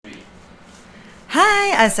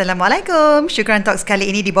Hai, Assalamualaikum. Syukran Talks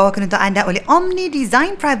kali ini dibawakan untuk anda oleh Omni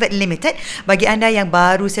Design Private Limited. Bagi anda yang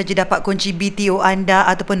baru saja dapat kunci BTO anda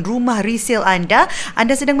ataupun rumah resale anda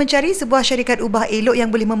sedang mencari sebuah syarikat ubah elok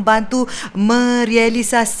yang boleh membantu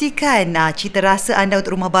merealisasikan cita rasa anda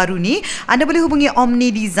untuk rumah baru ni. Anda boleh hubungi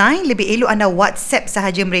Omni Design. Lebih elok anda WhatsApp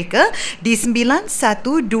sahaja mereka di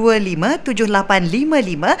 91257855.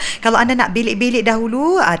 Kalau anda nak belik-belik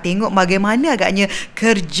dahulu, tengok bagaimana agaknya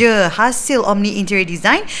kerja hasil Omni Interior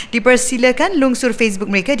Design, dipersilakan lungsur Facebook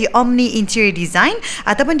mereka di Omni Interior Design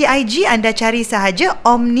ataupun di IG anda cari sahaja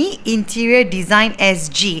Omni Interior Design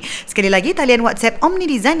SG. Sekali lagi, talian WhatsApp Omni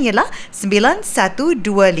Design ialah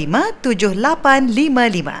 91257855.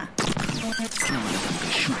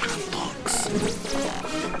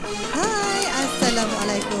 Hai,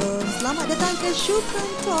 Assalamualaikum. Selamat datang ke Syukran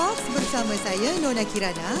Talks bersama saya Nona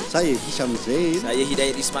Kirana, saya Hisham Zain, saya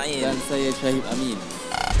Hidayat Ismail dan saya Syahib Amin.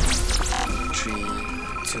 3,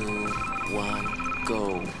 2, 1,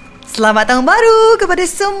 go. Selamat tahun baru kepada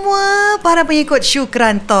semua para pengikut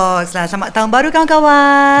Syukran Talks lah. Selamat tahun baru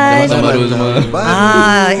kawan-kawan. Selamat tahun baru semua.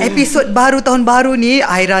 Episod baru tahun baru ni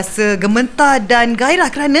I rasa gementar dan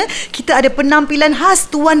gairah kerana kita ada penampilan khas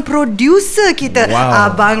tuan producer kita,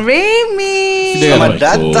 Abang Remy. Selamat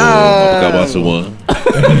datang. Apa khabar semua?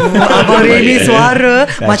 Abang Remy suara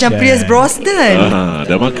macam Pierce Brosnan.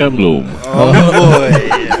 Dah makan belum?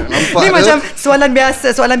 Ni macam soalan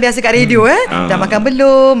biasa kat radio Dah makan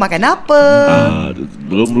belum? Makan apa?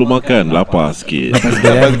 Belum makan. Lapar sikit.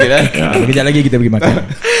 Kejap lagi kita pergi makan.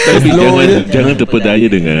 Tapi jangan terpedaya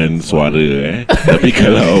dengan suara Tapi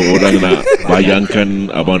kalau orang nak bayangkan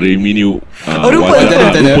Abang Remy ni rupa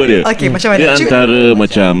dia. Okey, macam mana? Dia antara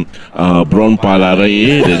macam Brown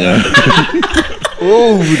Palare dengan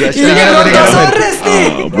Ini Brontosaurus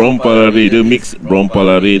ni. Brown Palare. Dia mix Brown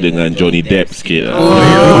Palare dengan Johnny Depp sikit.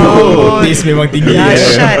 Taste memang tinggi.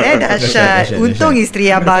 Dahsyat. Untung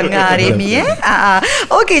isteri abang Remy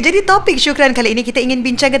Okey, jadi topik Syukran kali ini kita ingin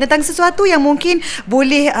bincangkan tentang sesuatu yang mungkin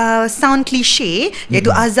boleh sound klise,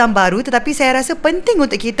 iaitu azam baru. Tetapi saya rasa penting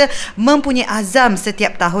untuk kita mempunyai azam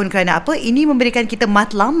setiap tahun. Kerana apa? Ini memberikan kita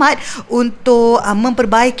matlamat untuk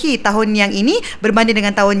memperbaiki tahun yang ini berbanding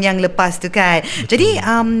dengan tahun yang lepas tu kan. Jadi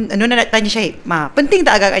Nona nak tanya Syahid, penting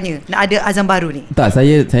tak agak-agaknya nak ada azam baru ni? Tak,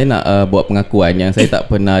 saya nak buat pengakuan yang saya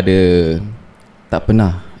tak pernah ada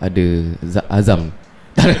azam.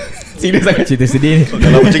 Serius sangat cerita sedih ni.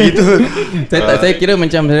 Kalau macam gitu. Saya kira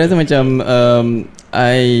macam, saya rasa macam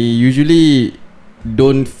I usually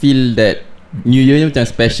don't feel that New Year ni macam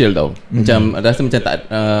special tau. Macam rasa macam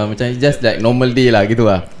tak macam just like normal day lah gitu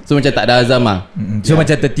lah. So macam tak ada azam lah. So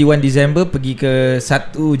macam 31 Disember pergi ke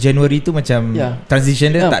 1 Januari tu macam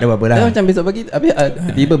transition dia tak ada apa-apa lah. Macam besok pagi habis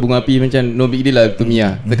tiba bunga api macam no big deal lah to me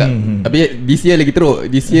lah. Habis this year lagi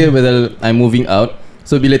teruk. This year pasal I'm moving out.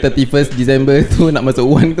 So bila 31st December tu nak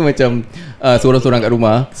masuk 1 tu macam seorang-seorang kat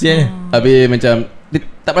rumah. Habis macam dia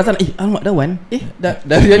tak perasan alamak dah 1 dah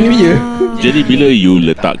New Year. Jadi bila you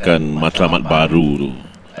letakkan matlamat baru tu,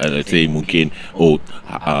 let's say mungkin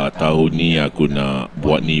tahun ni aku nak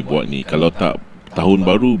buat ni. Kalau tak tahun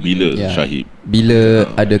baru bila Syahid? Bila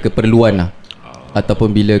ada keperluan lah,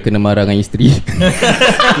 ataupun bila kena marah dengan isteri.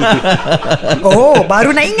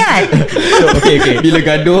 Baru nak ingat. Okay. Bila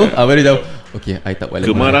gaduh baru tahu. Okay, I tak boleh.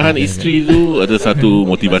 Kemarahan isteri tu ada satu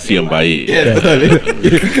motivasi yang baik. Betul.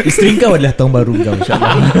 Isteri kau adalah tahun baru kau,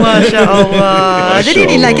 insyaAllah. Masya Allah.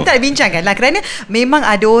 Jadi inilah kita nak bincangkan lah. Kerana memang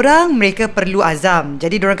ada orang mereka perlu azam.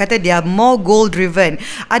 Jadi diorang kata dia more goal driven.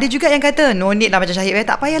 Ada juga yang kata no need lah macam Syahid,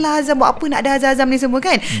 tak payahlah azam, buat apa nak ada azam ni semua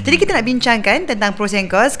kan. Jadi kita nak bincangkan tentang pros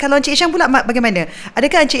and cons. Kalau Encik Isham pula bagaimana?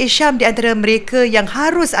 Adakah Encik Isham di antara mereka yang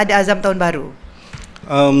harus ada azam tahun baru?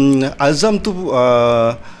 Azam tu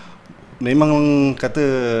memang kata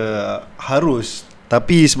harus,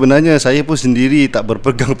 tapi sebenarnya saya pun sendiri tak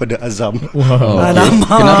berpegang pada azam. Alamak.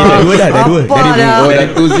 Kenapa? Dua dah.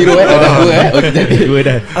 Dari 2-0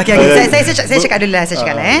 dah. Okey, saya cakap dulu lah.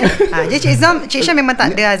 Jadi Cik Isham memang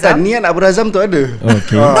tak ada azam. Niat nak berazam tu ada.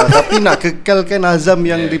 Tapi nak kekalkan azam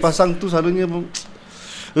yang dipasang tu selalunya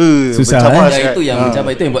susah. Itu yang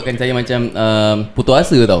mencapai, itu yang buatkan saya macam putus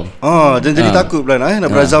asa tau. Dan jadi takut pula nak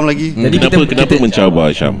berazam lagi. Jadi kenapa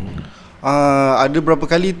mencabar Syam? Ada berapa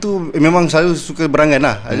kali tu memang selalu suka berangan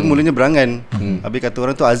lah. Mulanya berangan. Habis kata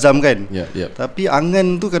orang tu azam kan. Tapi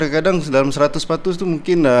angan tu kadang-kadang dalam 100% tu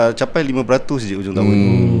mungkin capai 5% je ujung tahun.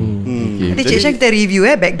 Nanti Cik Syam kita review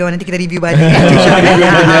backdoor, nanti kita review balik kan.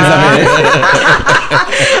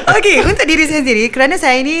 Okay, untuk diri saya sendiri, kerana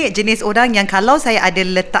saya ni jenis orang yang kalau saya ada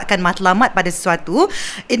letakkan matlamat pada sesuatu,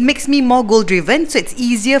 it makes me more goal driven, so it's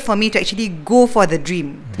easier for me to actually go for the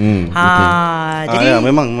dream. Jadi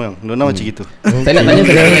memang Nona macam gitu. Saya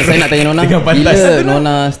nak tanya Nona, bila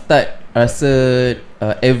Nona start rasa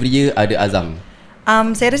every year ada azam?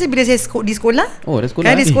 Saya rasa bila saya di sekolah. Dah sekolah.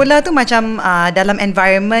 Kan di sekolah tu macam dalam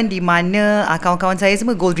environment di mana kawan-kawan saya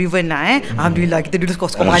semua goal driven lah. Alhamdulillah kita dulu skor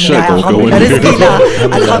pandai. Alhamdulillah rezeki lah.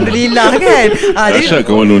 Alhamdulillah kan. Jadi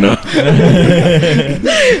kawan Luna.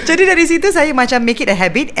 Jadi dari situ saya macam make it a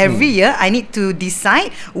habit. Every year I need to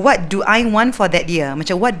decide what do I want for that year.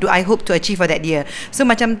 Macam what do I hope to achieve for that year. So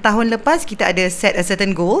macam tahun lepas kita ada set a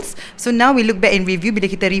certain goals. So now we look back and review, bila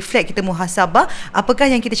kita reflect, kita muhasabah apakah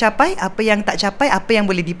yang kita capai, apa yang tak capai, apa yang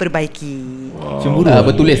boleh diperbaiki. Cemburu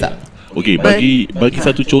bertulis tak? Okey, bagi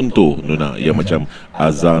satu contoh Nona yang macam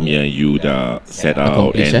azam yang you dah set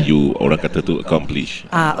out and you orang kata tu accomplish.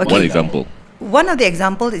 Okay. One example. One of the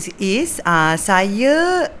examples is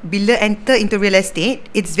saya bila enter into real estate,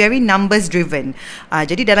 it's very numbers driven.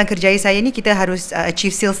 Jadi dalam kerjaya saya ni kita harus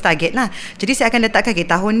achieve sales target lah. Jadi saya akan letakkan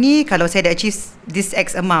tahun ni kalau saya dah achieve this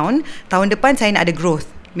X amount, tahun depan saya nak ada growth.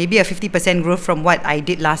 Maybe a 50% growth from what I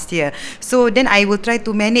did last year. So then I will try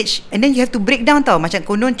to manage, and then you have to break down tau. Macam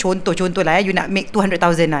konon contoh lah you nak make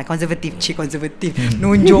 200,000 lah. Konservatif.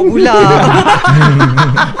 Nunjuk pula.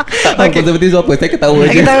 Konservatif tu apa? Saya ketawa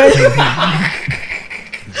je.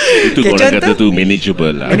 Itu orang kata tu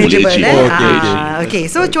manageable lah. Manageable lah. Okay,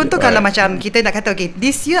 so contoh kalau macam kita nak kata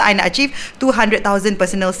this year I nak achieve 200,000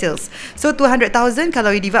 personal sales. So 200,000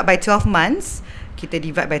 kalau you divide by 12 months, kita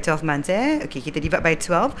divide by 12 months Okay, kita divide by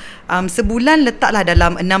 12. Sebulan letaklah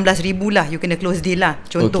dalam 16,000 lah. You kena close deal lah.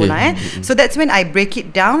 Contoh lah So that's when I break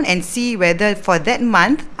it down and see whether for that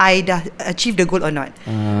month I dah achieve the goal or not.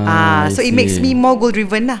 So it makes me more goal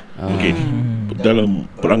driven lah. Okay. Dalam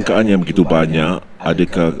perangkaan yang begitu banyak,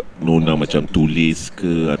 adakah Nona macam tulis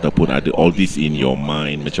ke ataupun ada all this in your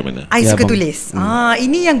mind, macam mana? I suka tulis.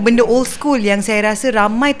 Ini yang benda old school yang saya rasa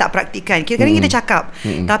ramai tak praktikan. Kadang-kadang kita cakap,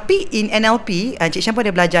 tapi in NLP, Cik Syam pun ada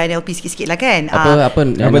belajar NLP sikit-sikit lah kan. Apa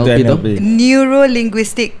NLP tu? Neuro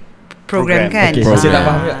Linguistic program kan. Okay, saya tak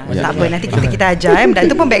faham juga. Tak apa, nanti kita ajar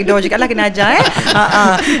Dan tu pun backdoor jugalah kena ajar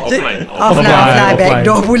Offline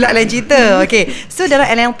backdoor pula lain cerita. Okay, so dalam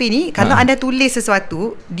NLP ni kalau anda tulis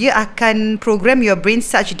sesuatu, dia akan program your brain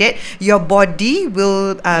such that your body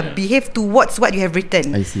will behave towards what you have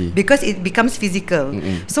written. I see. Because it becomes physical.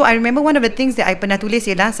 So I remember one of the things that I pernah tulis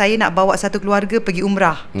ialah saya nak bawa satu keluarga pergi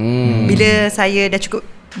umrah bila saya dah cukup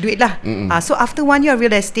duit lah. So after 1 year of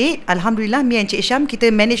real estate, Alhamdulillah, me and Cik Syam,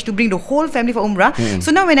 kita managed to bring the whole family for umrah.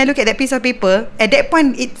 So now when I look at that piece of paper, at that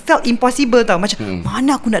point it felt impossible tau. Macam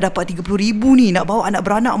mana aku nak dapat 30,000 ni, nak bawa anak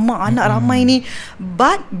beranak, mak anak ramai ni.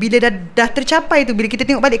 But bila dah tercapai tu, bila kita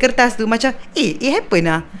tengok balik kertas tu, macam it happen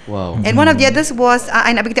lah. And one of the others was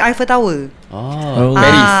I nak pergi tengok Eiffel Tower.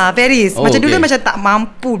 Paris. Macam dulu macam tak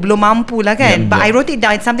mampu, belum mampu lah kan. But I wrote it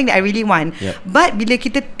down. It's something that I really want. But bila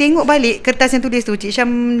kita tengok balik kertas yang tulis tu, Cik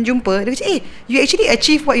Syam jumpa, dia kata you actually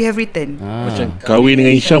achieve what you have written. Macam kahwin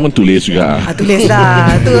dengan Isyam pun tulis juga. Tulis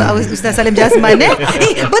lah. Tu Ustaz Salim Jasman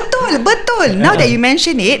betul. Now that you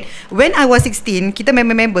mention it, when I was 16, kita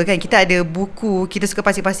member kan, kita ada buku, kita suka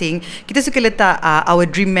pasing-pasing, kita suka letak our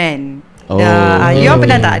dream man. You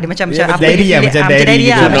pernah tak? Dia macam apa diary lah, macam diary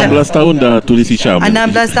gitu. 16 tahun dah tulis Isyam.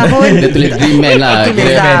 16 tahun dia tulis dream man lah.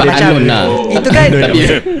 Tulis lah macam itu kan. Tapi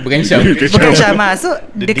bukan Syam. Bukan Syam. So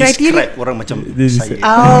the criteria orang macam saya.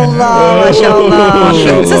 Allah, Masya Allah.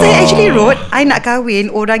 So saya actually wrote, I nak kahwin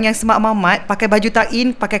orang yang smart mamat, pakai baju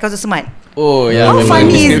tak-in, pakai kasut smart. How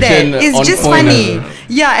funny is that? It's just funny.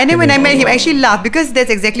 Yeah, and then when I met him, I actually laugh because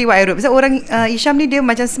that's exactly what I wrote. Sebab orang Isyam ni dia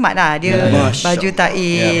macam smart lah. Dia baju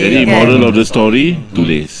tak-in. Jadi moral of the story,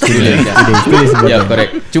 tulis. Ya,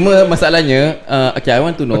 correct. Cuma masalahnya, okay, I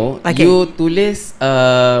want to know, you tulis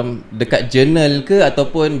dekat journal ke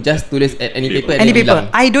ataupun just tulis at any paper? Any paper.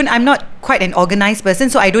 I'm not quite an organised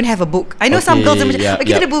person, so I don't have a book. I know some girls macam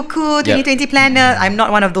kita ada buku 2020 planner. I'm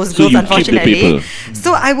not one of those girls, unfortunately.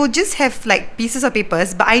 So I will just have like pieces of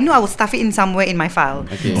papers, but I know I will stuff it in somewhere in my file.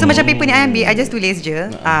 So macam paper ni I ambil, I just tulis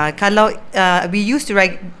je. Kalau we used to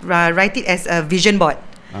write it as a vision board.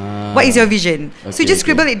 What is your vision? So you just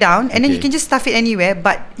scribble it down, and then you can just stuff it anywhere.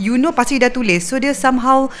 But you know pasti dah tulis, so dia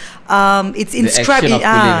somehow it's inscribed in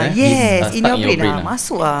in your brain lah.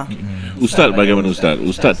 Masuk lah. Ustaz bagaimana Ustaz?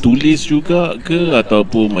 Ustaz tulis juga ke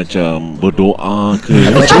ataupun macam berdoa ke?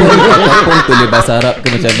 Ataupun tulis bahasa Arab ke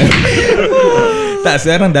macam mana? Tak,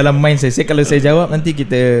 sekarang dalam mind saya kalau saya jawab nanti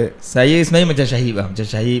saya sebenarnya macam Syahid bang. Macam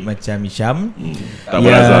Syahid, macam Hisham. Tak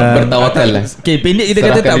berazam. Bertawakal lah. Okay, pendek kita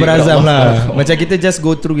kata tak berazam lah. Macam kita just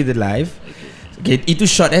go through kita live. Okay, itu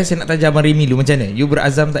short Saya nak tanya Abang Remy dulu. Macam mana? You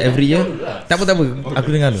berazam tak every year? Tak apa. Aku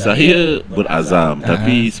dengar dulu. Saya berazam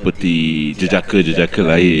tapi seperti jejaka-jejaka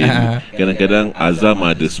lain. Kadang-kadang azam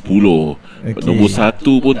ada 10. Nombor 1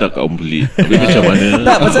 pun tak complete. Tapi macam mana?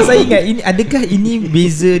 Tak, pasal saya ingat ini, adakah ini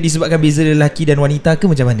disebabkan beza lelaki dan wanita ke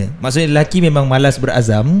macam mana? Maksudnya lelaki memang malas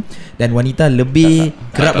berazam dan wanita lebih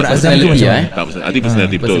kerap berazam ke macam mana? Tak, nanti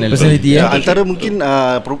personality betul. Personality antara mungkin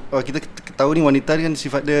kita tahu ni wanita ni kan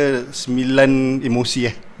sifat dia 9 emosi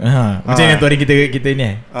macam yang tu hari kita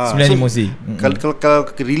ni 9 emosi. Kalau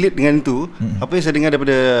relate dengan itu, apa yang saya dengar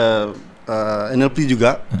daripada NLP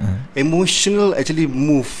juga, emotional actually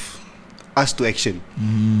move us to action.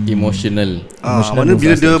 Emotional. Mana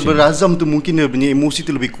bila dia berazam tu mungkin dia punya emosi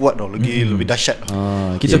tu lebih kuat tau, lebih dahsyat.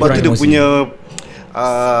 Sebab tu dia punya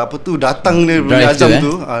datang dia punya azam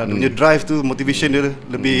tu, dia punya drive tu, motivation dia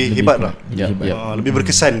lebih hebat lah. Lebih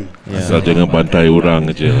berkesan. Asal jangan bantai orang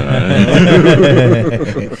je.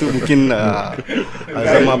 Itu mungkin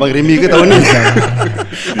azam Abang Remy ke tahun ni.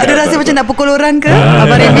 Ada rasa macam nak pukul orang ke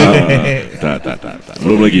Abang Remy? Tak.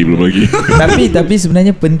 Belum lagi. Tapi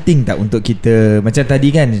sebenarnya penting tak untuk kita, macam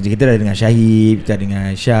tadi kan kita dah dengan Syahid, kita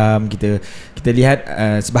dengan Syam, kita lihat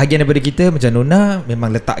sebahagian daripada kita macam Nona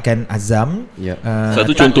memang letakkan azam.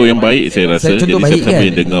 Satu contoh yang baik saya rasa. Jadi siapa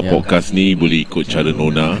yang dengar podcast ni boleh ikut cara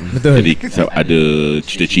Nona. Betul. Jadi ada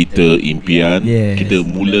cita-cita, impian, kita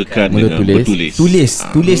mulakan dengan bertulis.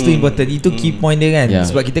 Tulis tu important. Itu key point dia kan.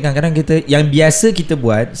 Sebab kita kadang-kadang yang biasa kita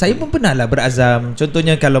buat, saya pun pernah lah berazam.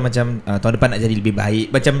 Contohnya kalau macam tahun depan nak jadi lebih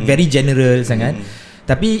baik, macam very general sangat.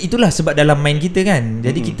 Tapi itulah sebab dalam mind kita kan.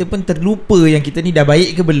 Jadi kita pun terlupa yang kita ni dah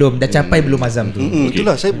baik ke belum, dah capai belum azam tu.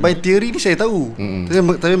 Itulah saya by theory ni saya tahu.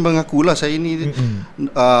 Tapi mengakulah saya ni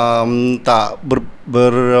tak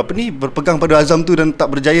berpegang pada azam tu dan tak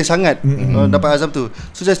berjaya sangat dapat azam tu.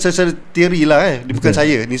 So secara teori lah bukan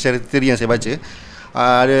saya, ni secara teori yang saya baca.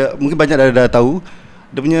 Mungkin banyak dah tahu.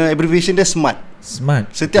 Dia punya abbreviation dia SMART.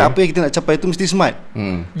 Setiap apa yang kita nak capai tu mesti SMART.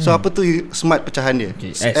 So apa tu SMART pecahan dia?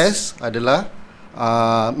 S adalah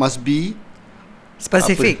must be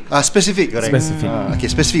specific. Specific, correct.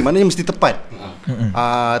 Specific maknanya mesti tepat.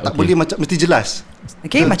 Tak boleh macam mesti jelas.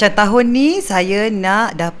 Macam tahun ni saya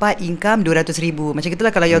nak dapat income 200,000. Macam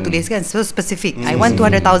itulah kalau you tuliskan. So specific. I want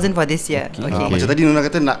 200,000 for this year. Macam tadi Nona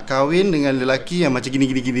kata nak kahwin dengan lelaki yang macam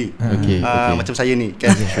gini. Macam saya ni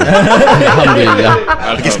kan. Alhamdulillah.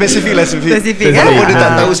 Specific lah. Specific Walaupun dia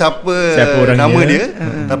tak tahu siapa nama dia,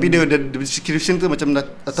 tapi dia description tu macam dah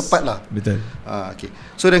tepat lah. Betul.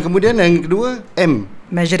 So dan kemudian yang kedua M,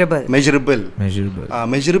 Measurable.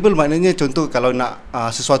 Measurable maknanya contoh kalau nak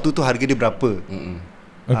sesuatu tu harga dia berapa.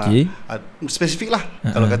 Spesifik lah.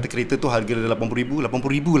 Kalau kata kereta tu harga dia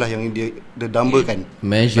 80,000 lah yang dia dambakan.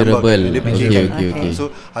 Measurable. Okay.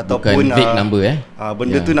 So ataupun big number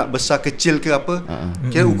benda tu nak besar kecil ke apa,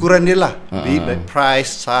 kira ukuran dia lah. Be it like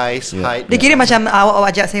price, size, height. Dia kira macam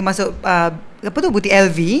awak ajak saya masuk butik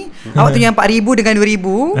LV, awak tunjuk 4,000 dengan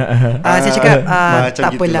 2,000. Saya cakap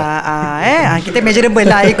tak apalah, kita measurable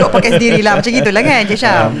lah, ikut pakai sendiri lah. Macam gitulah kan Cik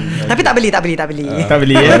Syam. Tapi tak beli.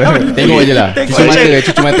 Tengok je lah.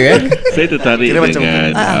 Cucu mata Saya tertarik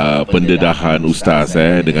dengan pendedahan Ustaz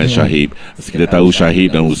dengan Syahid. Kita tahu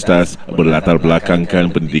Syahid dan Ustaz berlatar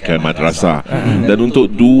belakangkan pendidikan madrasah. Dan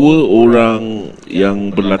untuk dua orang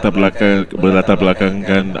yang berlatar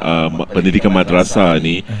belakangkan pendidikan madrasah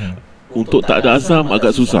ni, untuk tak ada azam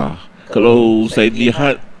agak susah. Kalau saya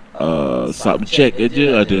lihat subjek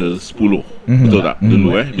aja ada 10. Betul tak?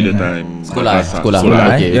 Dulu bila time sekolah.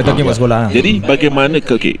 Dia talking about sekolah. Jadi bagaimana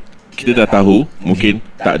kita dah tahu mungkin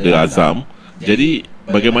tak ada azam. Jadi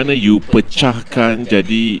bagaimana you pecahkan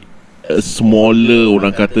jadi smaller,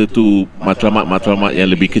 orang kata tu matlamat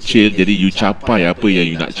yang lebih kecil, jadi you capai apa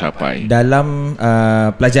yang you nak capai dalam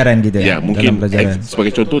pelajaran kita. Mungkin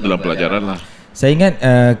sebagai contoh dalam pelajaran lah. Saya ingat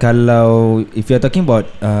kalau if you are talking about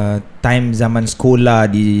time zaman sekolah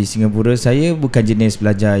di Singapura, saya bukan jenis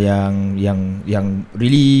pelajar yang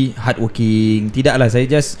really hardworking. Tidaklah, saya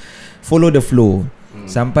just follow the flow.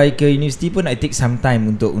 Sampai ke universiti pun I take some time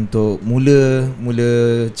untuk mula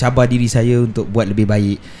cabar diri saya untuk buat lebih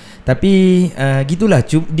baik. Tapi gitulah,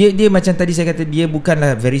 dia macam tadi saya kata, dia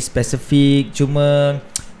bukanlah very specific. Cuma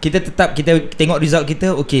kita tengok result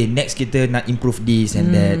kita, okay, next kita nak improve this and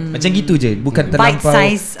that. Macam gitu je, bukan terlampau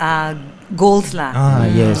bite size goals lah.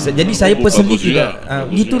 Yes. Jadi saya personally juga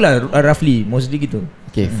gitulah, roughly mostly gitu.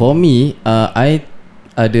 Okay, for me I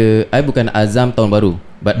bukan azam tahun baru.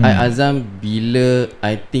 But I azam bila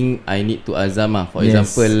I think I need to azam lah. For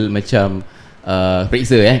example macam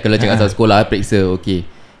periksa kalau cakap pasal sekolah, periksa okay.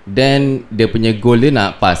 Then dia punya goal dia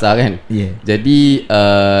nak pass lah kan. Jadi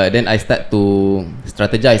then I start to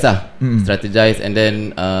strategize lah. Strategize and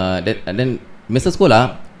then masa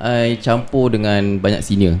sekolah I campur dengan banyak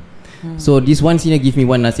senior. So this one senior give me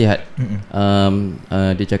one nasihat.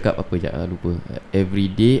 Dia cakap apa je lupa. Every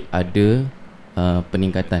day ada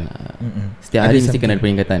peningkatan. Setiap hari mesti kena ada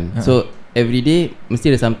peningkatan. So every day mesti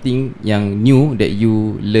ada something yang new that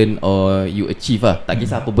you learn or you achieve lah. Tak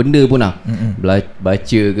kisah apa benda pun lah.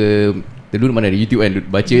 Baca ke, dulu mana ada YouTube kan,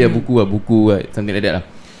 baca buku something like that lah.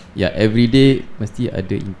 Every day mesti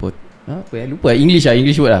ada lupa English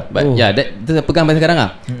word lah. But that pegang sampai sekarang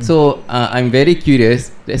lah. So I'm very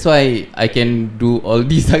curious. That's why I can do all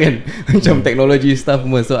this lah kan. Macam technology stuff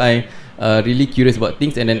semua. So I really curious about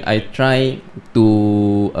things and then I try to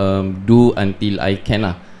do until I can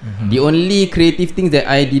lah. The only creative things that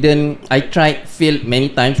I tried, failed many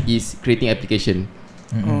times is creating application.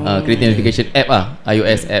 Creating application app lah,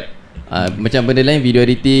 iOS app. Macam benda lain, video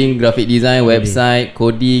editing, graphic design, website,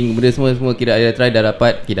 coding, benda semua kira ada try, dah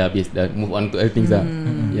dapat, dah habis, dah move on to other things lah.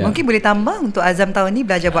 Mungkin boleh tambah untuk Azam tahun ni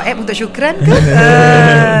belajar buat app untuk Syukran ke?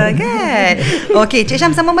 Kan? Okay, Cik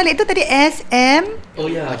Syam sama balik tu tadi SM.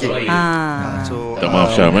 So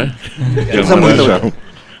maaf Syam Jangan marah Syam.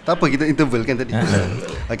 Tak apa, kita interval kan tadi.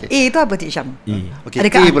 Okay. A tu apa Cik Syam? Okay,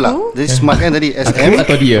 A pula. Jadi smart kan tadi, SM.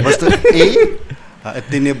 Atau dia? Lepas tu A,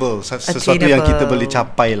 attainable, sesuatu yang kita boleh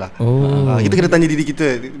capai lah. Kita kena tanya diri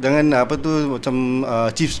kita, jangan macam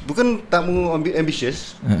chiefs, bukan tak mau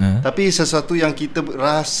ambitious, tapi sesuatu yang kita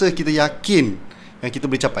rasa, kita yakin yang kita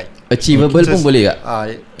boleh capai. Achievable pun boleh tak?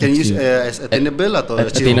 Can use as attainable atau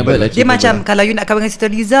achievable. Dia macam kalau you nak kahwin dengan Siti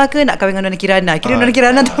Liza ke nak kahwin dengan Nona Kirana, kira Nona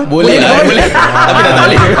Kirana tu boleh lah. Tapi tak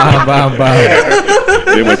boleh. Faham.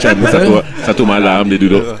 Dia macam satu malam dia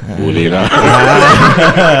duduk, boleh lah.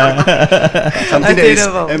 Something that is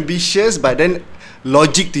ambitious but then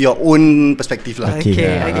logic to your own perspective lah.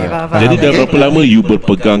 Okay, faham. Jadi dah berapa lama you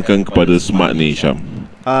berpegangkan kepada smart ni, Syam?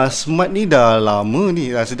 Smart ni dah lama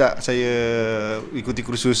ni. Sejak saya ikuti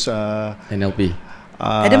kursus NLP.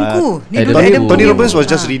 Adam Khoo. Tony Robbins was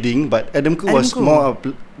just reading, but Adam Khoo was more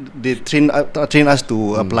they train us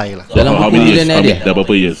to apply lah. Dalam buku millionaire dia. Dah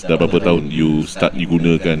berapa years? Dah berapa tahun you start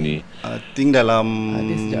gunakan ni? I think dalam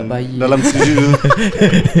 17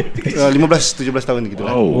 tahun gitu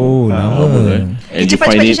lah. Lama. And you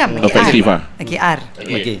find it effective lah? Okay, R.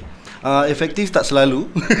 Efektif tak selalu.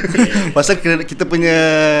 Pasal kita punya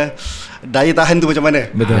daya tahan tu macam mana.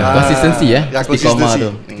 Betul. Konsistensi konsistensi.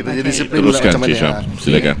 Kita jadi disiplin macam mana. Teruskan,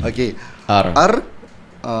 silakan. Okay. R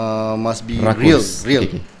must be Rakus. real.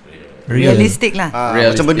 Realistic lah.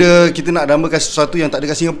 Macam benda kita nak dambakan sesuatu yang tak ada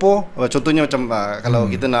kat Singapore. Contohnya macam kalau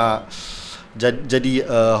kita nak jadi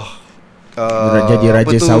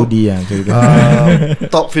Raja Saudi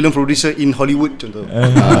top film producer in Hollywood contoh.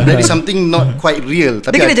 That is something not quite real.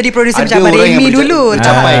 Tapi dia kena jadi producer macam Abang Remy dulu.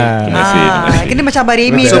 Capai. Kena macam Abang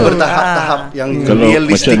Remy dulu. tu. Bertahap-tahap yang kalau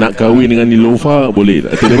realistic. Macam nak kahwin dengan Nilofa boleh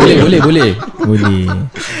tak? Boleh.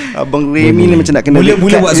 Abang Remy ni macam nak kena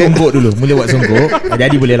mula buat songkok dulu.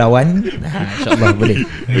 Jadi boleh lawan. InsyaAllah boleh.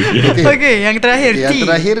 Okay, yang terakhir T. Yang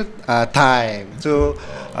terakhir time. So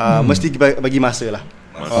mesti bagi masa lah.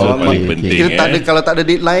 Masa paling penting. Kalau tak ada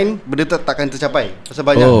deadline, benda takkan tercapai. Pasal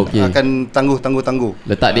banyak akan tangguh.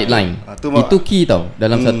 Letak deadline. Itu key tau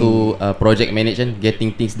dalam satu project management,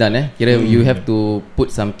 getting things done. Kira you have to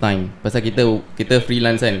put some time. Pasal kita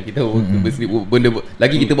freelance kan. Kita benda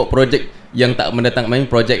lagi kita buat project yang tak mendatang, main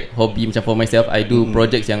project hobi macam for myself. I do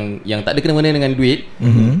projects yang tak ada kena-mena dengan duit.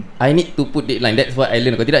 I need to put deadline. That's what I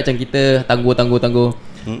learn. Kalau tidak macam kita tangguh.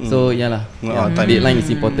 So yalah, deadline is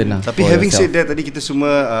important lah. Tapi having said that, tadi kita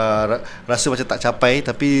semua rasa macam tak capai.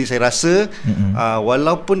 Tapi saya rasa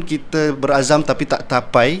walaupun kita berazam tapi tak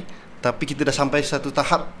capai, tapi kita dah sampai satu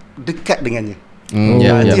tahap dekat dengannya.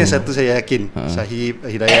 Itu yang satu saya yakin. Syahib,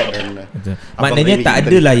 Hidayat dan maknanya tak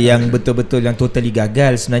adalah yang betul-betul yang totally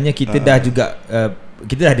gagal. Sebenarnya kita dah juga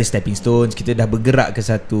kita dah ada stepping stones, kita dah bergerak ke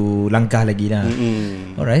satu langkah lagi dah.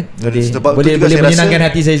 Alright, boleh menyenangkan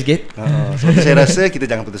hati saya sikit. Saya rasa kita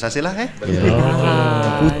jangan putus asa lah.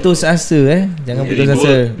 Putus asa jangan putus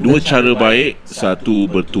asa. Dua cara baik, satu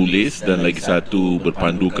bertulis dan lagi satu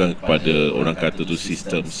berpandukan kepada orang kata tu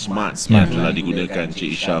sistem SMART yang telah digunakan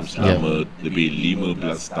Cik Syam selama lebih 15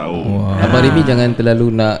 tahun. Abang Remy jangan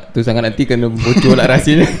terlalu nak tu sangat, nanti kena bocor lah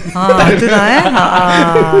rahsianya. Itulah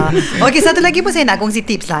Okey, satu lagi pun saya nak kongsi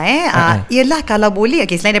tips lah ialah kalau boleh,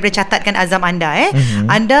 selain daripada catatkan azam anda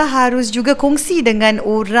anda harus juga kongsi dengan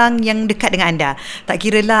orang yang dekat dekat dengan anda. Tak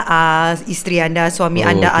kiralah isteri anda, suami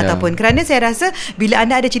anda ataupun, kerana saya rasa bila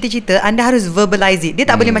anda ada cita-cita, anda harus verbalize it. Dia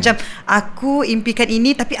tak boleh macam aku impikan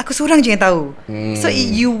ini tapi aku seorang je yang tahu. So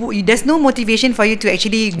there's no motivation for you to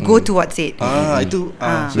actually go towards it. Itu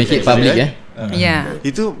make it public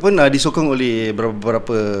Itu pun disokong oleh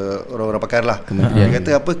beberapa orang-orang pakar lah. Dia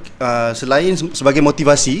kata apa, selain sebagai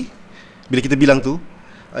motivasi, bila kita bilang tu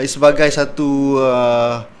sebagai satu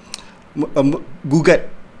gugat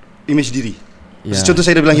image diri. Contoh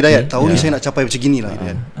saya dah bilang Hidayat, tahun ni saya nak capai macam gini lah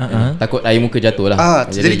Hidayat. Takut air muka jatuh lah.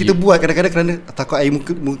 Jadi kita buat kadang-kadang kerana takut air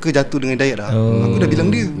muka jatuh dengan Hidayat dah. Aku dah bilang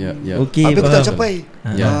dia. Tapi aku tak capai.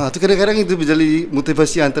 Tu kadang-kadang itu menjadi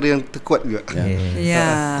motivasi antara yang terkuat juga.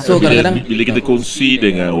 So kadang-kadang bila kita kongsi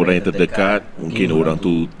dengan orang yang terdekat, mungkin orang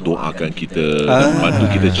tu doakan kita, bantu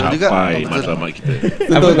kita capai matlamat kita.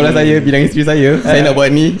 Contoh kalau saya bilang isteri saya nak buat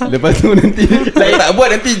ni, lepas tu nanti saya tak buat,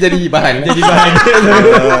 nanti jadi bahan.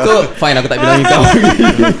 So fine, aku tak bilang ni kau.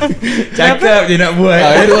 Cakap dia nak buat.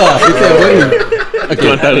 Itu lah, itu yang worry. Itu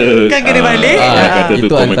antara Kan kena balik. kata tu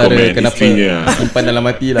itu antara komen kenapa istrinya. simpan dalam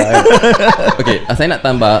hati lah. Okay, saya nak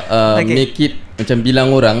tambah make it macam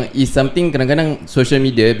bilang orang is something. Kadang-kadang social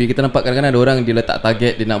media, bila kita nampak kadang-kadang ada orang dia letak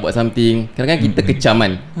target, dia nak buat something, kadang-kadang kita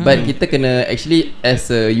kecaman. But kita kena actually as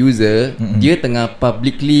a user, dia tengah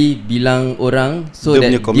publicly bilang orang, so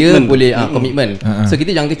dia that punya dia boleh komitmen. So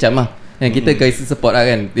kita jangan kecam lah. Yang kita kasi support lah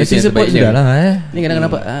kan. Kasi support sudah lah Ni kadang-kadang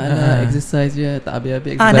nampak exercise je, tak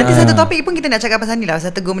habis-habis nanti satu topik pun kita nak cakap pasal ni lah,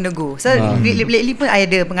 pasal tegur-menegur. So lately pun I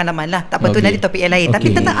ada pengalaman lah. Tak apa tu, nanti topik yang lain.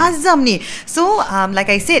 Tapi tentang Azam ni, so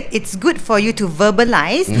like I said, it's good for you to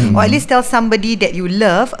verbalize or at least tell somebody that you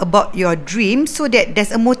love about your dream, so that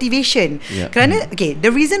there's a motivation. Kerana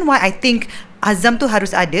the reason why I think Azam tu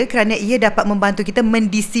harus ada kerana ia dapat membantu kita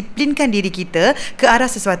mendisiplinkan diri kita ke arah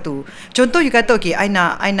sesuatu. Contoh you kata I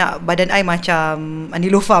nak badan I macam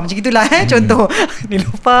Nilofa macam gitulah contoh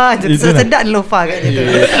Nilofa sedap Nilofa kat situ.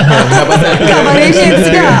 Gambar Asian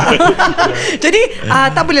sedap. Jadi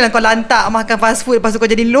tak bolehlah kau lantak makan fast food lepas tu kau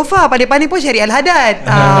jadi Nilofa, pandai-pandai pun syariah al-hadat.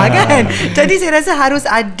 Kan? Jadi saya rasa harus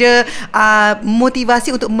ada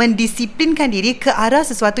motivasi untuk mendisiplinkan diri ke arah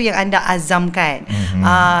sesuatu yang anda azamkan.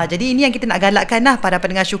 Jadi ini yang kita nak galakkan lah para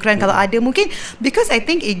pendengar Syukran kalau ada mungkin, because I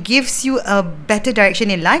think it gives you a better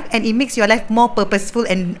direction in life and it makes your life more purposeful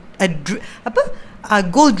and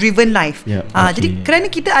goal driven life. Jadi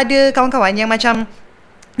kerana kita ada kawan-kawan yang macam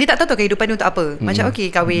dia tak tahu kehidupan dia untuk apa. Macam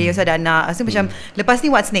kahwin, ada anak, so macam lepas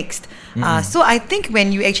ni what's next. So I think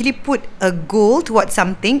when you actually put a goal towards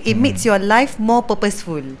something, it makes your life more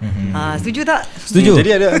purposeful. Setuju tak? Setuju.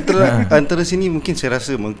 Jadi ada antara sini mungkin saya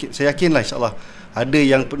rasa, mungkin saya yakinlah insya-Allah ada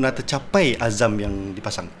yang pernah tercapai azam yang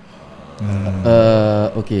dipasang.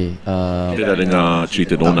 Kita dah dengar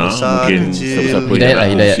cerita Nona, mungkin siapa-siapa yang nak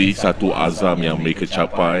kongsi satu azam yang mereka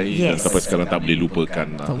capai dan sampai sekarang tak boleh lupakan.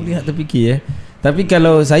 Tak boleh nak terfikir Tapi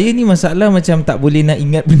kalau saya ni masalah macam tak boleh nak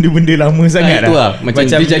ingat benda-benda lama sangat itu lah. Macam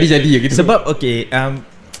dia jadi-jadi gitu. Sebab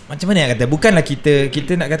macam mana nak kata, bukanlah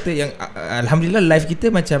kita nak kata yang alhamdulillah life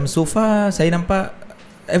kita macam so far saya nampak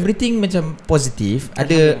everything macam positif.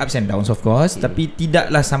 Ada ups and downs of course, tapi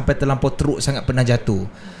tidaklah sampai terlampau teruk sangat pernah jatuh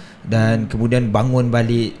dan kemudian bangun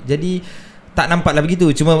balik. Jadi tak nampaklah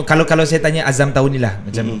begitu. Cuma kalau saya tanya azam tahun ni lah,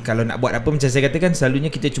 macam kalau nak buat apa, macam saya katakan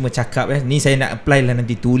selalunya kita cuma cakap ni saya nak apply lah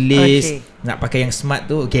nanti, tulis, nak pakai yang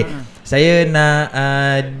smart tu. Saya nak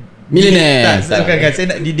millionaire. Bukan, saya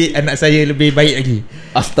nak didik anak saya lebih baik lagi.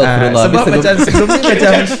 Astagfirullah. Sebab macam sebelum ni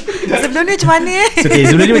macam sebelum ni macam mana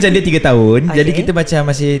sebelum ni macam dia 3 tahun. Jadi kita macam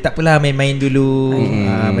masih tak apalah, main-main dulu.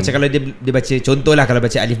 Macam kalau dia baca, contohlah kalau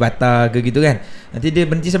baca alif bata ke gitu kan, nanti dia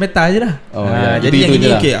berhenti sampai ta je lah. Jadi yang ini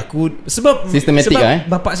aku sebab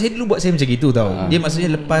bapak saya dulu buat saya macam gitu tau. Dia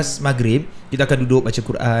maksudnya lepas maghrib kita akan duduk baca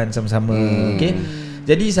Quran sama-sama.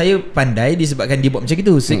 Jadi saya pandai disebabkan dia buat macam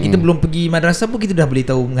itu. Kita belum pergi madrasah pun kita dah boleh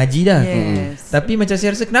tahu mengaji dah. Tapi macam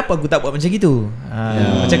saya rasa kenapa aku tak buat macam itu?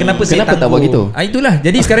 Macam kenapa saya tak buat gitu? Itulah.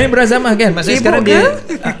 Jadi sekarang ni berazamah kan. Maksudnya sekarang dia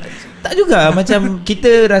tak juga macam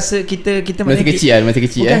kita rasa kita masih kecil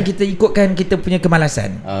bukan kita ikutkan kita punya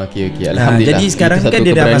kemalasan. Alhamdulillah. Jadi sekarang kan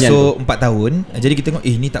dia dah masuk 4 tahun. Jadi kita tengok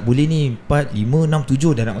ni tak boleh ni, 4, 5, 6,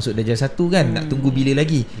 7 dah nak masuk darjah 1 kan. Nak tunggu bila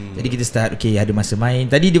lagi. Jadi kita start ada masa main.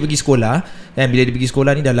 Tadi dia pergi sekolah kan, bila dia pergi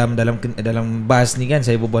sekolah ni dalam bas ni kan,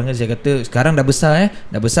 saya berbual dengan saya kata sekarang dah besar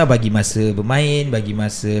dah besar, bagi masa bermain, bagi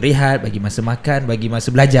masa rehat, bagi masa makan, bagi masa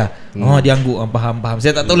belajar. Dia angguk faham.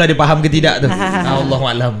 Saya tak tahulah dia faham ke tidak tu.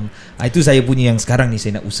 Allahuakbar. Itu saya punya yang sekarang ni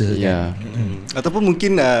saya nak usahakan. Ataupun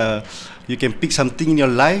mungkin you can pick something in your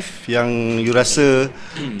life yang you rasa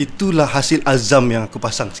itulah hasil azam yang aku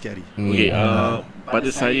pasang sikit hari. Pada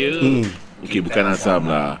saya bukan azam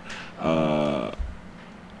lah,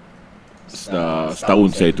 setahun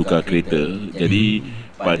saya tukar kereta. Jadi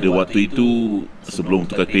pada waktu itu, sebelum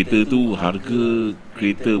tukar kereta tu, harga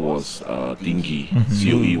kereta was tinggi,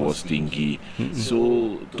 COE was tinggi.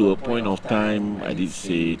 So to a point of time, I did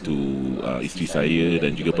say to isteri saya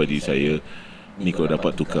dan juga pada diri saya, ni kalau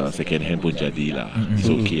dapat tukar second hand pun jadilah. It's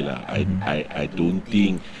okay lah. I don't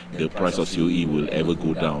think the price of COE will ever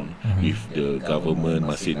go down if the government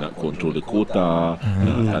masih nak control the quota,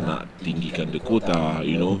 tak nak tinggikan the quota,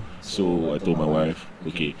 you know. So I told my wife,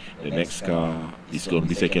 okay, the next car is going to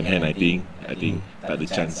be second hand. I think tak ada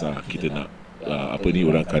chance lah kita nak apa ni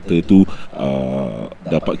orang kata tu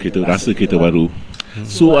dapat kereta, rasa kereta baru.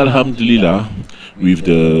 So alhamdulillah, with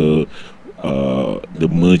the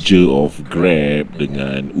merger of Grab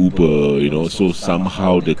dengan Uber, you know, so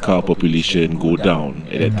somehow the car population go down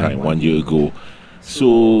at that time 1 year ago.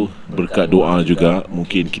 So berkat doa juga,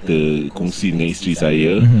 mungkin kita kongsi dengan isteri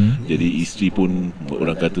saya. Jadi isteri pun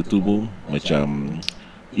orang kata tu pun macam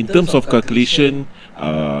in terms of calculation,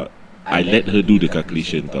 I let her do the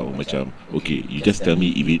calculation tau. Macam okay, you just tell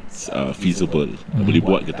me if it's feasible, boleh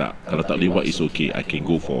buat ke tak. Kalau tak boleh buat, it's okay, I can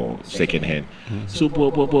go for second hand. So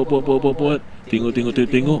buat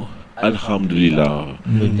Tengok alhamdulillah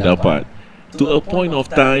dapat. To a point of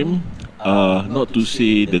time, not to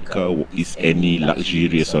say the car is any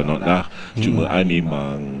luxurious or not lah, cuma I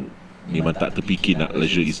memang tak terfikir nak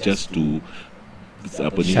luxury. It's just to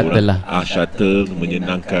apa ni, shuttle orang shuttle,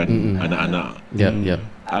 menyenangkan anak-anak.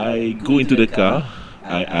 I go into the car,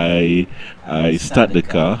 I start the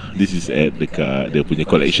car. This is at dekat dia punya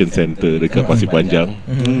collection center dekat Pasir Panjang.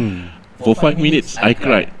 For 5 minutes I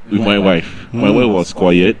cried with my wife. My wife was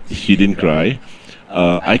quiet, she didn't cry.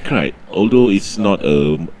 I cried, although it's not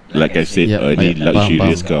like I said, any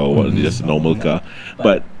luxurious car or just a normal car.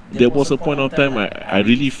 But there was a point of time I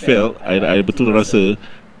really felt, I betul rasa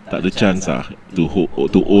tak ada chance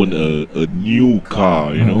to own a new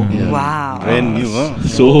car, you know. Wow. Brand new.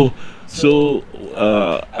 So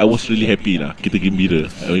I was really happy lah. Kita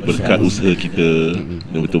gembira berkat usaha kita,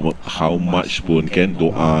 betul how much pun kan,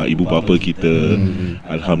 doa ibu bapa kita,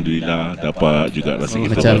 alhamdulillah dapat juga rasa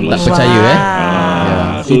kita macam baru. Tak percaya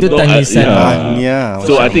So itu tangisan.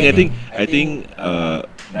 So I think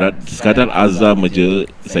sekadar Azam aja,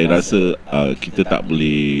 saya rasa kita tak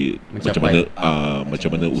boleh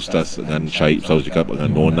macam mana Ustaz dengan Syahid selalu cakap,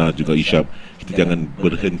 dengan Nona juga Isyab, kita jangan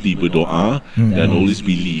berhenti berdoa dan always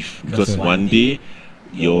believe, because one day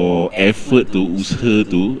your effort tu, usaha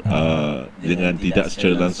tu, dengan tidak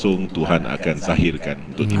secara langsung Tuhan akan zahirkan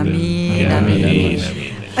untuk kita. Amin.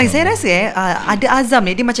 Saya rasa ada Azam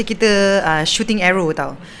ni, dia macam kita shooting arrow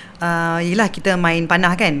tau. Yelah, kita main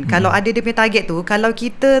panah kan. Kalau ada dia punya target tu, kalau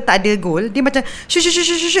kita tak ada goal, dia macam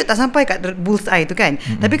shoot tak sampai kat bullseye tu kan.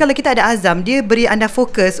 Tapi kalau kita ada Azam, dia beri anda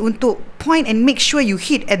fokus untuk point and make sure you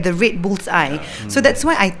hit at the red bullseye. So that's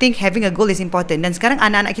why I think having a goal is important. Dan sekarang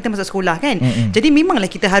anak-anak kita masuk sekolah kan. Jadi memanglah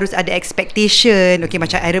kita harus ada expectation. Okay,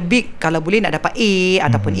 macam Arabic, kalau boleh nak dapat A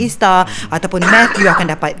ataupun A star, ataupun math you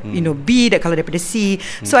akan dapat B kalau daripada C.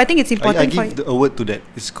 So I think it's important. I give a word to that.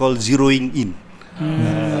 It's called zeroing in.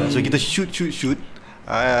 So kita shoot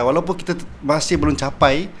walaupun kita masih belum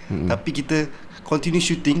capai, tapi kita continue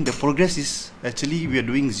shooting, the progress is actually we are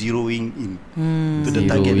doing zeroing in to the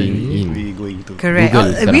target that we going to. Correct.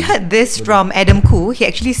 We heard this from Adam Khoo. He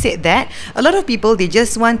actually said that a lot of people, they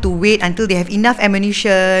just want to wait until they have enough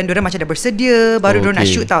ammunition. Diorang macam dah bersedia, baru diorang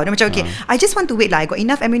nak shoot tau. Dia macam okay, I just want to wait lah, I got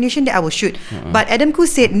enough ammunition that I will shoot. But Adam Khoo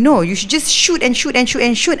said no, you should just shoot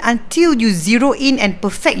until you zero in and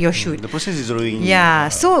perfect your shoot. The process is zeroing.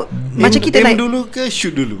 Yeah. So macam kita aim like dulu ke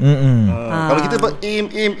shoot dulu. Kalau kita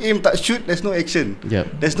aim tak shoot, there's no action.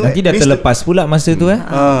 There's no, nanti dah terlepas pula masa tu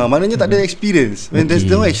maknanya tak ada experience. When there's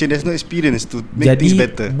no action, there's no experience to make things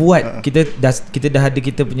better. Buat kita dah ada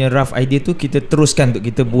kita punya rough idea tu, kita teruskan untuk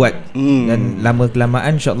kita buat, dan lama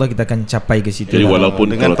kelamaan insya-Allah kita akan capai ke situ. Jadi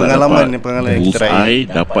walaupun dengan pengalaman yang kita raih,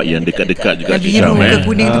 dapat yang dekat-dekat juga, biru ke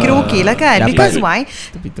kuning tu kira okey lah kan. Because why?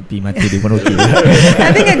 Tepi-tepi mata dia pun okey.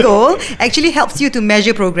 Having a goal actually helps you to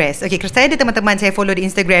measure progress. Okay, saya ada teman-teman saya follow di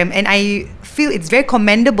Instagram, and I feel it's very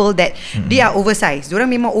commendable that they are oversized.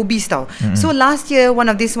 Diorang memang obese tau. So last year, one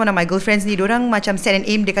of my girlfriends ni, diorang macam set an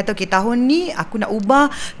aim. Dia kata okay, tahun ni aku nak ubah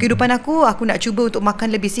kehidupan aku nak cuba untuk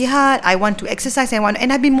makan lebih sihat, I want to exercise, and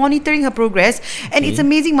I've been monitoring her progress, and it's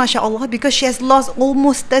amazing, Masya Allah, because she has lost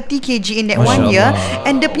almost 30 kg in that 1 year,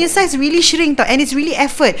 and the punya size really shrink tau, and it's really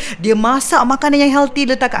effort. Dia masak makanan yang healthy,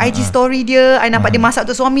 letak kat IG story dia. I nampak dia masak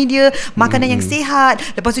untuk suami dia, makanan yang sihat.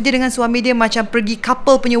 Lepas tu dia dengan suami dia macam pergi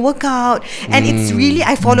couple punya workout, and it's really,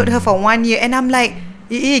 I followed her for 1 year, and I'm like,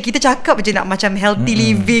 Kita cakap je nak macam healthy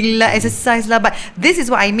living lah, exercise lah, but this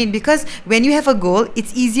is what I mean, because when you have a goal,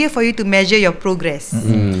 it's easier for you to measure your progress.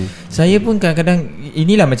 Saya pun kadang-kadang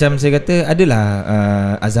inilah macam saya kata, adalah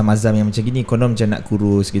azam-azam yang macam gini, konon macam nak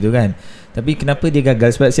kurus gitu kan. Tapi kenapa dia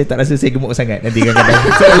gagal? Sebab saya tak rasa saya gemuk sangat nanti kadang-kadang.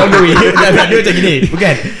 So along the way dia macam gini,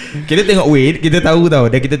 bukan? Kita tengok weight, kita tahu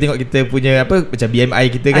tau, dan kita tengok kita punya apa, macam BMI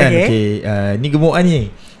kita kan. Okay, ni gemuk lah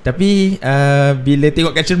ni. Tapi bila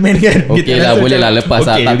tengok Catcher Man kan, okey lah, boleh lah lepas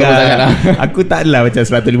okay tak terus sangat lah. Aku tak adalah macam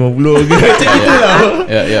 150 ke macam gitu lah.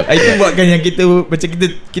 Itu buatkan yang kita macam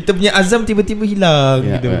kita punya azam tiba-tiba hilang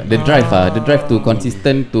gitu. The drive to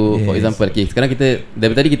consistent to, for example, okay, sekarang kita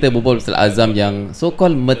dari tadi kita berbual pasal azam yang so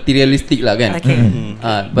called materialistic lah kan.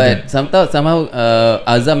 But somehow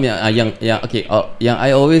azam yang I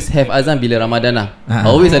always have azam bila Ramadan lah.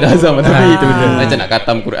 Always ada azam tapi itu macam nak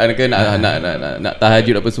khatam Quran ke, nak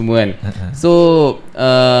tahajud apa semua kan. So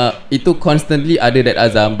itu constantly ada that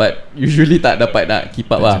azam, but usually tak dapat nak keep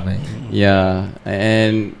up lah.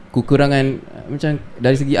 And kekurangan macam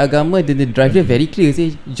dari segi agama, dia drive dia very clear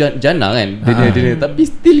sih, jannah kan dia, tapi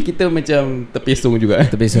still kita macam terpesong juga.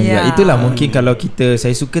 Itulah mungkin kalau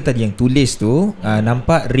saya suka tadi yang tulis tu,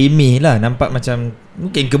 nampak remeh lah, nampak macam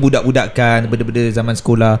mungkin kebudak-budakan, benda-benda zaman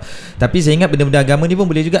sekolah. Tapi saya ingat benda-benda agama ni pun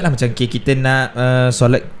boleh jugalah. Macam kita nak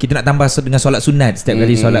solat, kita nak tambah dengan solat sunat setiap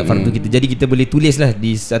kali solat fardu kita. Jadi kita boleh tulis lah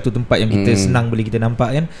di satu tempat yang kita senang boleh kita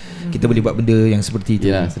nampak kan. Kita boleh buat benda yang seperti itu.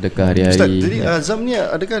 Yalah, sedekah hari-hari. Ustaz, jadi azam ni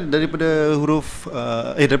adakah daripada huruf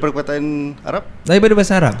daripada perkataan Arab? Daripada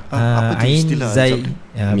bahasa Arab. Ain, Zai,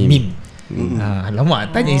 Mim.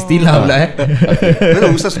 Alamak, tanya istilah pula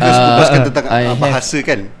Kalau Ustaz suka bahaskan tentang bahasa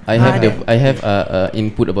kan. I have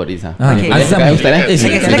input about this. Azam Ustaz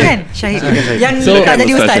silakan Syahid yang tak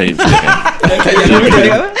jadi ustaz.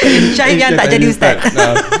 Syahid yang tak jadi ustaz.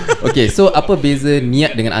 Okay, so apa beza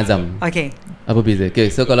niat dengan azam? Okay, apa beza? Okay,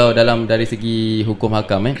 so kalau dari segi hukum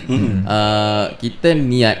hakam kita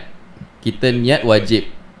niat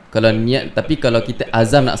wajib. Kalau niat, tapi kalau kita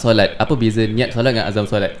azam nak solat, apa beza niat solat dengan azam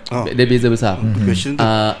solat? Dia beza besar.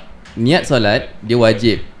 Niat solat dia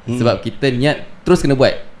wajib, sebab kita niat terus kena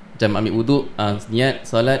buat. Macam ambil wuduk, niat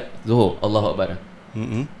solat Zuhur, Allahu Akbar.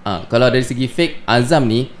 Kalau dari segi fake, azam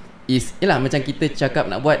ni ialah macam kita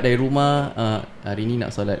cakap nak buat dari rumah, hari ni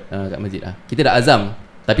nak solat kat masjid kita dah azam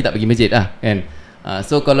tapi tak pergi masjid kan.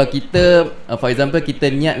 So kalau kita for example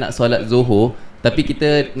kita niat nak solat Zuhur, tapi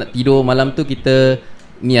kita nak tidur malam tu kita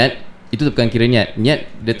niat, itu bukan kira niat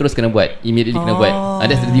dia terus kena buat, immediately kena buat.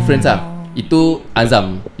 That's the difference Itu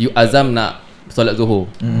azam. You azam nak solat Zuhur.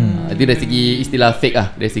 Itu dari segi istilah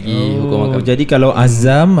fake dari segi hukum hakam. Jadi kalau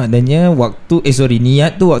azam maknanya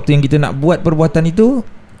niat tu waktu yang kita nak buat perbuatan itu,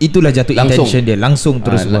 itulah jatuh langsung. Intention dia langsung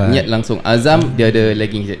terus buat. Niat langsung. Azam dia ada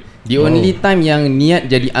lagging sikit. The only time yang niat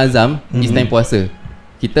jadi azam is time puasa.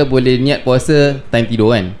 Kita boleh niat puasa time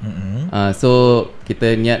tidur kan. So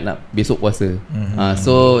kita niat nak besok puasa.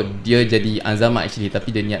 So dia jadi azam actually,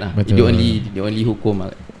 tapi dia niat lah. Dia only hukum.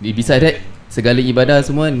 Besides that, segala ibadah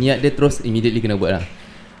semua niat dia terus immediately kena buat lah.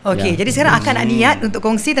 Okay, jadi sekarang akan nak niat untuk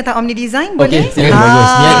kongsi tentang Omni Design, boleh?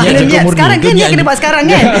 Okay, niat sekarang kan, niat kena buat sekarang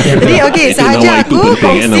kan. Jadi sahaja aku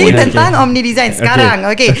kongsi tentang Omni Design sekarang.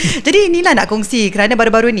 Okay, jadi inilah nak kongsi kerana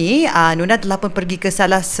baru-baru ni Nuna telah pun pergi ke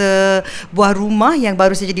salah sebuah rumah yang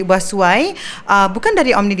baru saja diubah suai, bukan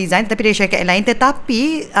dari Omni Design tapi dari syarikat lain.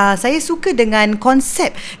 Tetapi saya suka dengan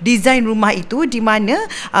konsep design rumah itu, di mana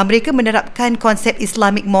mereka menerapkan konsep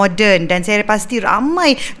Islamic modern, dan saya pasti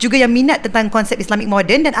ramai juga yang minat tentang konsep Islamic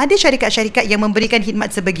modern. Dan ada syarikat-syarikat yang memberikan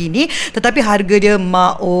khidmat sebegini, tetapi harga dia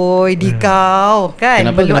dikau kan.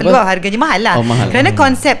 Luar harganya mahal lah. Mahal. Kerana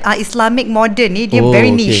konsep Islamic modern ni dia very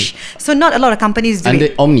niche. So not a lot of companies do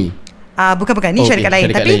it. Omni. Bukan ni syarikat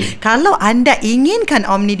lain. Tapi kalau anda inginkan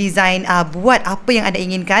Omni Design buat apa yang anda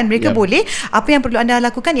inginkan, mereka boleh. Apa yang perlu anda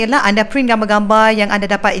lakukan ialah anda print gambar-gambar yang anda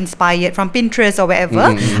dapat inspired from Pinterest or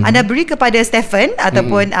wherever. Anda beri kepada Stephen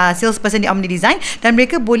ataupun salesperson di Omni Design, dan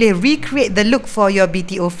mereka boleh recreate the look for your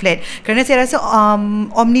BTO flat. Kerana saya rasa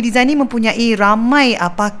Omni Design ni mempunyai ramai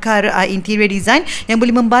pakar interior design yang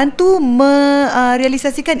boleh membantu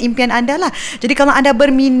merealisasikan impian anda lah. Jadi kalau anda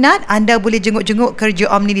berminat, anda boleh jenguk-jenguk kerja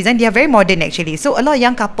Omni Design. Dia very modern actually. So a lot of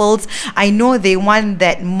young couples, I know they want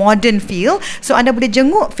that modern feel. So anda boleh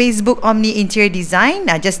jenguk Facebook Omni Interior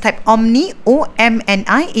Design. Just type Omni,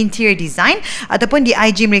 OMNI Interior Design, ataupun di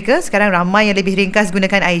IG mereka. Sekarang ramai yang lebih ringkas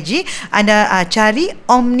gunakan IG. Anda cari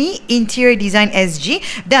Omni Interior Design SG,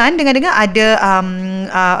 dan dengar-dengar ada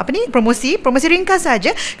promosi ringkas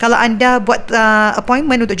saja. Kalau anda buat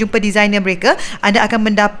appointment untuk jumpa designer mereka, anda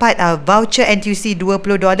akan mendapat voucher NTUC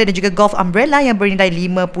 $20 dan juga golf umbrella yang bernilai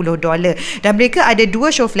 $50. $100. Dan mereka ada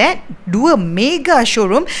 2 show flat, 2 mega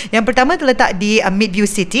showroom. Yang pertama terletak di Midview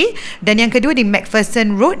City dan yang kedua di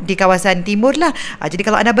McPherson Road di kawasan timur lah. Jadi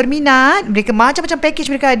kalau anda berminat, mereka macam-macam package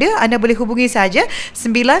mereka ada, anda boleh hubungi saja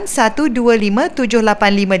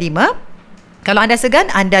 91257855. Kalau anda segan,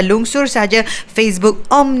 anda lungsur saja Facebook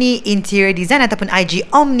Omni Interior Design ataupun IG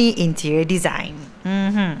Omni Interior Design.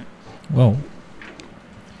 Wow.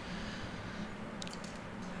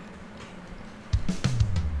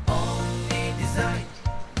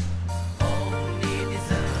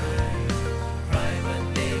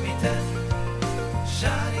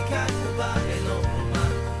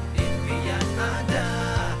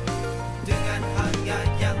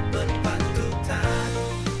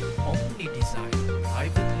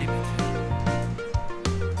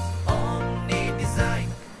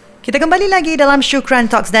 Kita kembali lagi dalam Syukran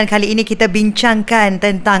Talks dan kali ini kita bincangkan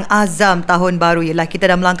tentang azam tahun baru. Yalah, kita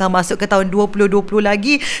dah melangkah masuk ke tahun 2020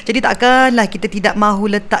 lagi. Jadi takkanlah kita tidak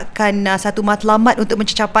mahu letakkan satu matlamat untuk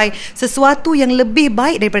mencapai sesuatu yang lebih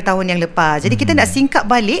baik daripada tahun yang lepas. Jadi kita nak singkap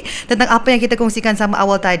balik tentang apa yang kita kongsikan sama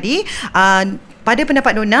awal tadi. Pada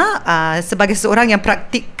pendapat Nona, sebagai seorang yang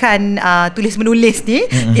praktikkan tulis-menulis ni,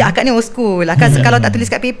 dia akak ni old school. Kalau tak tulis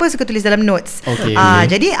kat paper, suka tulis dalam notes.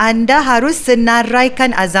 Jadi anda harus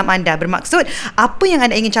senaraikan azam anda. Bermaksud, apa yang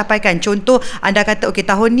anda ingin capaikan. Contoh, anda kata, okay,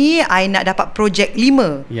 tahun ni I nak dapat projek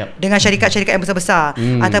 5 dengan syarikat-syarikat yang besar-besar.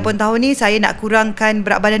 Ataupun tahun ni saya nak kurangkan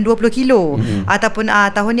berat badan 20 kilo. Ataupun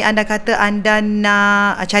tahun ni anda kata anda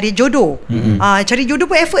nak cari jodoh. Cari jodoh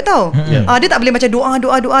pun effort tau. Dia tak boleh macam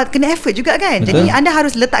doa, kena effort juga kan. Jadi anda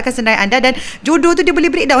harus letakkan senarai anda, dan jodoh tu dia boleh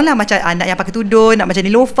breakdown lah. Macam anak yang pakai tudung, nak macam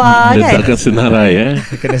Nilofa kan. Letakkan senarai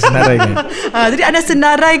Kena senaraikan. Jadi anda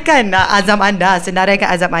senaraikan azam anda, senaraikan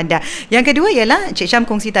azam anda. Yang kedua ialah Cik Syam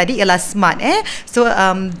kongsi tadi ialah SMART. So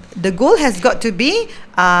the goal has got to be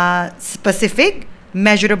specific,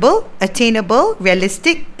 measurable, attainable,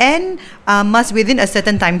 realistic and must within a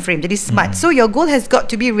certain time frame. Jadi SMART. So your goal has got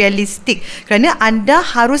to be realistic kerana anda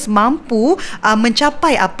harus mampu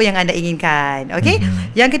mencapai apa yang anda inginkan. Okay.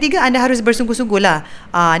 Yang ketiga, anda harus bersungguh-sungguh lah.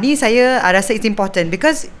 Ni saya rasa it's important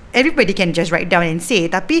because everybody can just write down and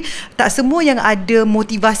say, tapi tak semua yang ada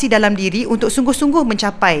motivasi dalam diri untuk sungguh-sungguh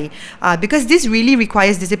mencapai, because this really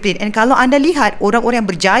requires discipline. And kalau anda lihat orang-orang yang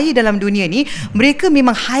berjaya dalam dunia ni, mereka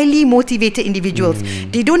memang highly motivated individuals.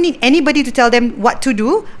 They don't need anybody to tell them what to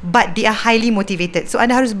do, but they are highly motivated. So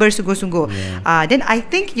anda harus bersungguh-sungguh. Then I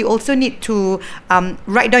think you also need to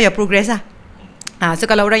write down your progress lah. So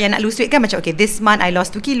kalau orang yang nak lose weight kan, macam okay, this month I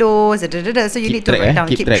lost 2 kilos, so you need to write down,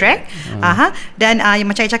 keep track. Dan yang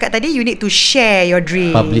macam saya cakap tadi, you need to share your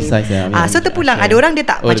dream, publicize. So terpulang ada orang dia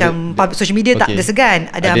tak macam social media tak dia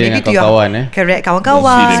segan, ada maybe to your correct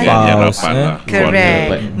kawan-kawan,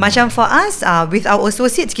 correct. Macam for us, with our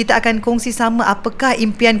associates, kita akan kongsi sama apakah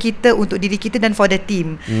impian kita untuk diri kita dan for the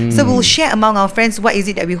team. So we'll share among our friends what is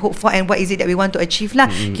it that we hope for and what is it that we want to achieve lah.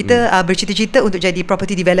 Kita bercita-cita untuk jadi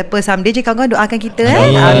property developer someday. Jadi kawan-kawan doakan kita.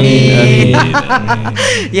 Amin.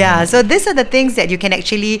 Yeah, so these are the things that you can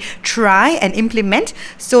actually try and implement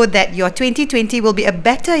so that your 2020 will be a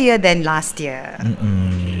better year than last year.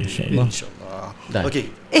 InsyaAllah.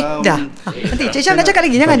 Okay. Dah. Nanti Cik Syam nak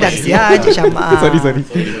cakap lagi. Jangan dah. Ya, Cik Syam. Sorry.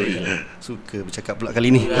 Suka bercakap pula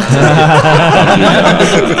kali ni.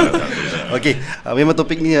 Okey, memang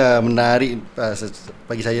topik ni menarik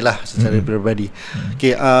bagi saya lah secara peribadi.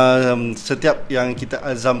 Okey, setiap yang kita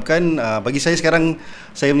azamkan, bagi saya sekarang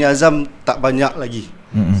saya punya azam tak banyak lagi.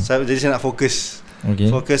 Jadi saya nak fokus.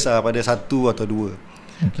 Fokus pada 1 atau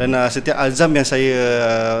 2. Dan setiap azam yang saya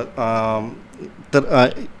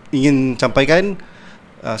ingin sampaikan,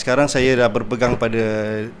 sekarang saya dah berpegang pada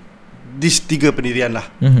these 3 pendirian lah.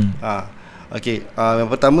 Okey, yang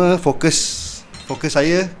pertama, fokus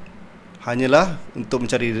saya hanyalah untuk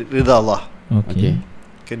mencari ridha Allah.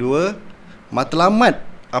 Kedua, matlamat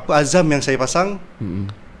apa azam yang saya pasang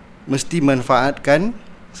mesti manfaatkan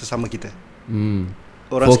sesama kita.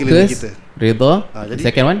 Orang sekeliling kita. Ridha.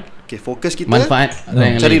 Second one. Okay, fokus kita manfaat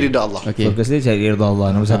cari ridha Allah. Fokus dia cari ridha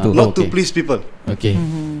Allah nombor 1. Not to please people.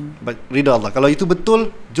 But ridha Allah. Kalau itu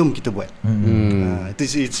betul, jom kita buat. Itu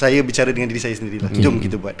saya bicara dengan diri saya sendirilah. Jom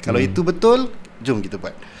kita buat. Kalau itu betul, jom kita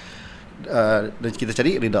buat. Dan kita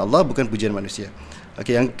cari ridha Allah, bukan pujian manusia.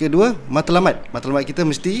 Okey, yang kedua, matlamat kita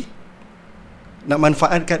mesti nak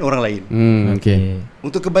manfaatkan orang lain.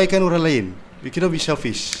 Untuk kebaikan orang lain. You cannot be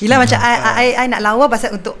selfish. Yelah, macam I nak lawa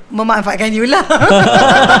pasal untuk memanfaatkan you lah.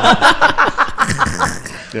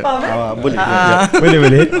 Boleh.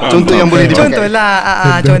 Contoh yang boleh dipakai.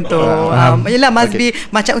 Contohlah, contoh. Yelah, must be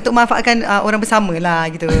macam untuk memanfaatkan orang bersama lah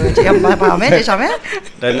gitu. Cik Syam faham Cik Syam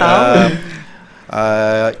Dan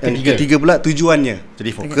Yang ketiga pula tujuannya.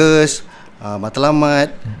 Jadi fokus,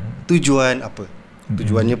 matlamat, tujuan apa.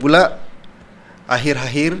 Tujuannya pula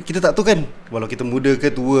akhir-akhir kita tak tahu kan, walau kita muda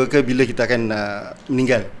ke tua ke, bila kita akan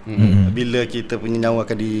meninggal, bila kita punya nyawa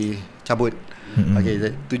akan dicabut.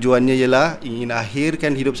 Tujuannya ialah ingin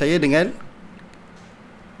akhirkan hidup saya dengan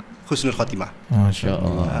husnul khatimah.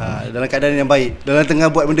 Masya-Allah. Dalam keadaan yang baik, dalam tengah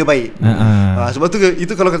buat benda baik. Sebab tu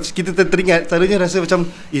itu kalau kita teringat, selalunya rasa macam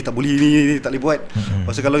tak boleh ni tak boleh buat.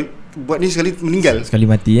 Pasal kalau buat ni sekali meninggal, sekali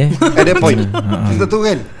mati at that point. Kita tahu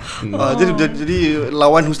kan. Jadi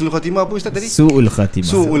lawan husnul khatimah apa ustaz tadi? Su'ul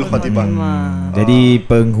khatimah. Jadi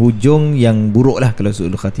penghujung yang buruk lah kalau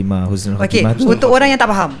su'ul khatimah. Husnul khatimah tu untuk orang yang tak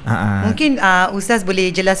faham, mungkin ustaz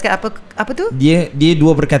boleh jelaskan apa tu? Dia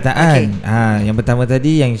dua perkataan. Yang pertama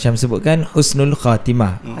tadi yang Syam sebutkan husnul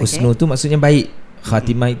khatimah. Husnul tu maksudnya baik,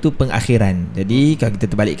 khatimah itu pengakhiran. Jadi kalau kita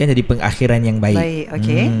terbalikkan jadi pengakhiran yang baik.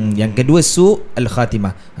 Yang kedua su'ul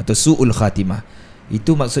khatimah atau su'ul khatimah,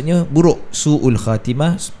 itu maksudnya buruk. Su'ul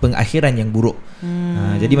khatimah, pengakhiran yang buruk.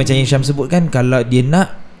 Jadi macam yang Syam sebutkan, kalau dia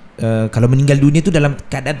nak kalau meninggal dunia tu dalam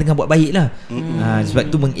keadaan tengah buat baik lah.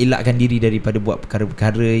 Sebab tu mengelakkan diri daripada buat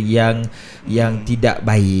perkara-perkara yang tidak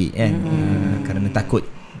baik kan. Kerana takut.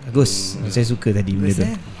 Bagus. Saya suka tadi benda tu.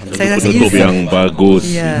 Saya rasa insaf yang bagus.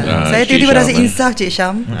 Saya tiba-tiba rasa insaf Cik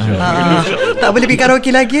Syam. Tak boleh pergi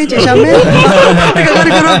karaoke lagi Cik Syam.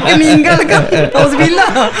 Dekat karaoke meninggal kan.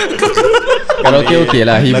 Auzubillah. Karaoke okey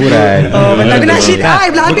lah, hiburan. Lagu nasyid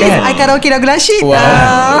belah habis. Karaoke lagu nasyid.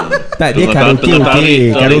 Tak, dia karaoke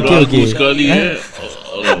okey. Karaoke okey sekali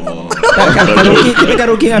karaoke, kita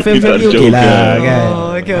karaoke dengan family okey lah kan.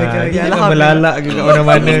 Okey. Jangan melalak ke kat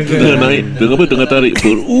mana-mana ke. Tengah naik, tengah tarik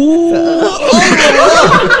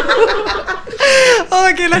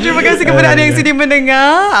Okeylah, terima kasih kepada anda yang sudi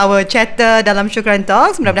mendengar our chatter dalam Shukran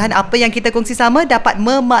Talks. Mudah-mudahan apa yang kita kongsi sama dapat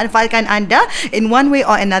memanfaatkan anda in one way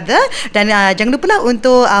or another. Dan jangan lupa lah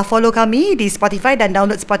untuk follow kami di Spotify dan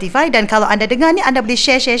download Spotify. Dan kalau anda dengar ni, anda boleh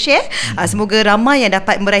share. Semoga ramai yang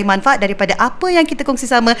dapat meraih manfaat daripada apa yang kita kongsi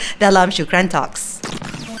sama dalam Shukran Talks.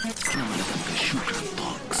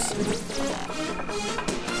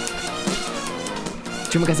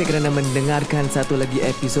 Terima kasih kerana mendengarkan satu lagi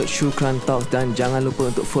episod Shukran Talk, dan jangan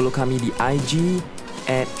lupa untuk follow kami di IG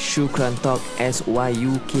 @shukrantalk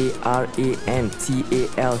SYUKRANTALKS,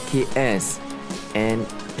 and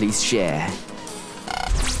please share.